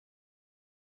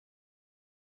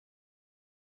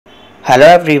Hello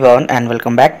everyone and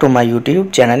welcome back to my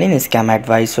YouTube channel in Scam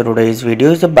Advice. So today's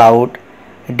video is about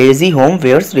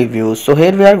Daisyhomewares Reviews. So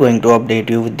here we are going to update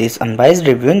you with this unbiased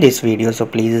review in this video. So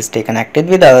please stay connected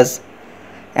with us.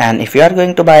 And if you are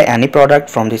going to buy any product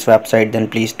from this website, then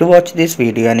please do watch this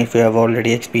video. And if you have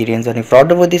already experienced any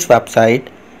fraud with this website,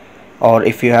 or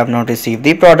if you have not received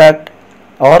the product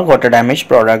or got a damaged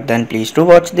product, then please do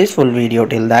watch this full video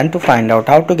till then to find out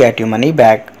how to get your money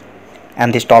back.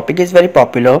 And this topic is very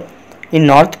popular in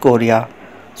North Korea.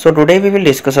 So today we will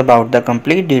discuss about the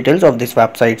complete details of this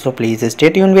website, so please stay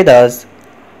tuned with us.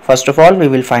 First of all, we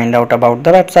will find out about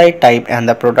the website type and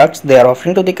the products they are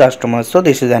offering to the customers. So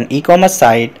this is an e-commerce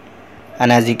site,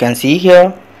 and as you can see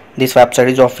here, this website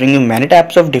is offering you many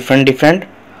types of different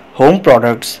home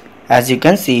products, as you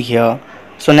can see here.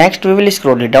 So next we will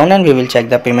scroll it down and we will check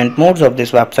the payment modes of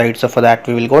this website. So for that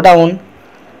we will go down.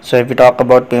 So if we talk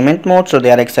about payment mode, so they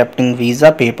are accepting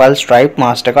Visa, PayPal, Stripe,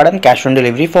 MasterCard and cash on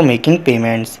delivery for making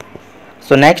payments.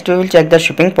 So next we will check the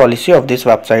shipping policy of this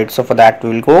website. So for that we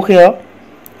will go here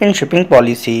in shipping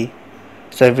policy.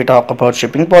 So if we talk about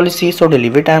shipping policy, so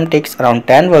delivery time takes around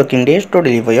 10 working days to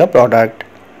deliver your product.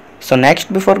 So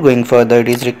next, before going further, it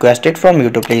is requested from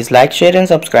you to please like, share and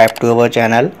subscribe to our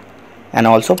channel, and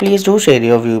also please do share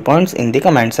your viewpoints in the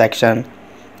comment section.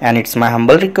 And it's my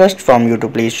humble request from you to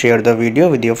please share the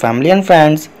video with your family and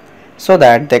friends so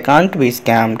that they can't be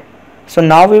scammed. So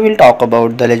now we will talk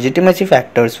about the legitimacy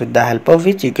factors with the help of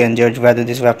which you can judge whether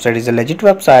this website is a legit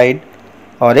website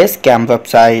or a scam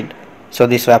website. So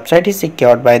this website is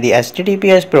secured by the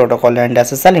HTTPS protocol and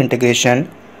SSL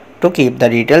integration to keep the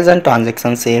details and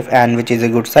transactions safe, and which is a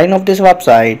good sign of this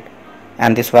website.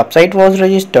 And this website was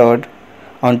registered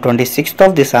on 26th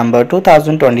of December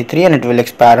 2023 and it will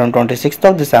expire on 26th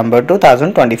of December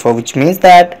 2024, which means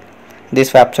that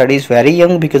this website is very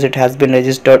young because it has been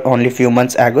registered only few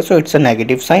months ago, so it's a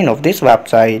negative sign of this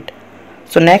website.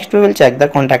 So next we will check the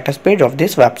contact us page of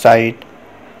this website.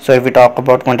 So if we talk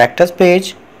about contact us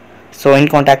page, so in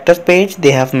contact us page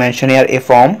they have mentioned here a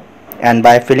form, and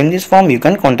by filling this form you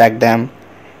can contact them.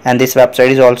 And this website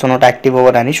is also not active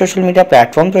over any social media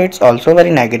platform, so it's also a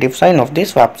very negative sign of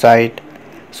this website.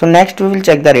 So next we will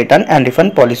check the return and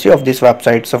refund policy of this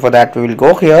website. So for that we will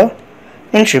go here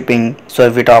in shipping. So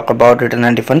if we talk about return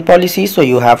and refund policy, so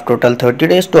you have total 30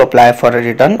 days to apply for a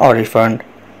return or refund,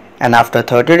 and after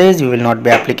 30 days you will not be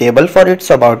applicable for it.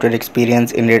 So about your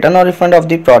experience in return or refund of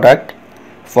the product,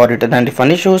 for return and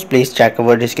refund issues, please check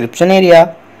our description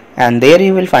area, and there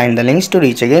you will find the links to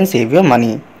reach again save your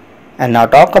money. And now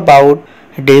talk about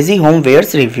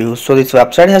Daisyhomewares Reviews. So this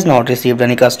website has not received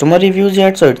any customer reviews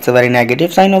yet, so it's a very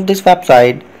negative sign of this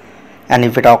website. And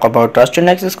if we talk about trust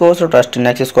index score, so trust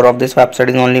index score of this website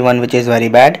is only one, which is very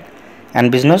bad.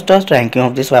 And business trust ranking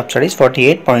of this website is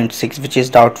 48.6, which is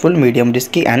doubtful, medium,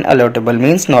 risky and alertable,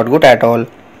 means not good at all.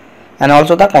 And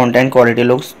also the content quality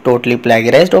looks totally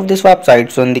plagiarized of this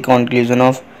website. So in the conclusion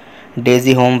of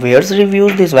Daisyhomewares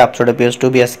Reviews, this website appears to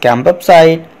be a scam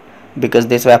website because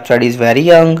this website is very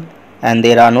young and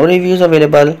there are no reviews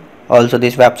available. Also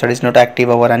this website is not active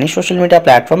over any social media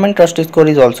platform, and trust score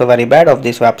is also very bad of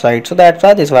this website. So that's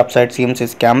why this website seems a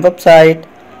scam website,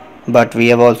 but we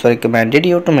have also recommended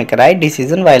you to make a right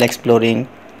decision while exploring.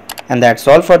 And that's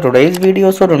all for today's video.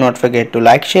 So do not forget to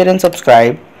like, share and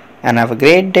subscribe, and have a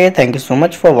great day. Thank you so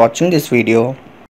much for watching this video.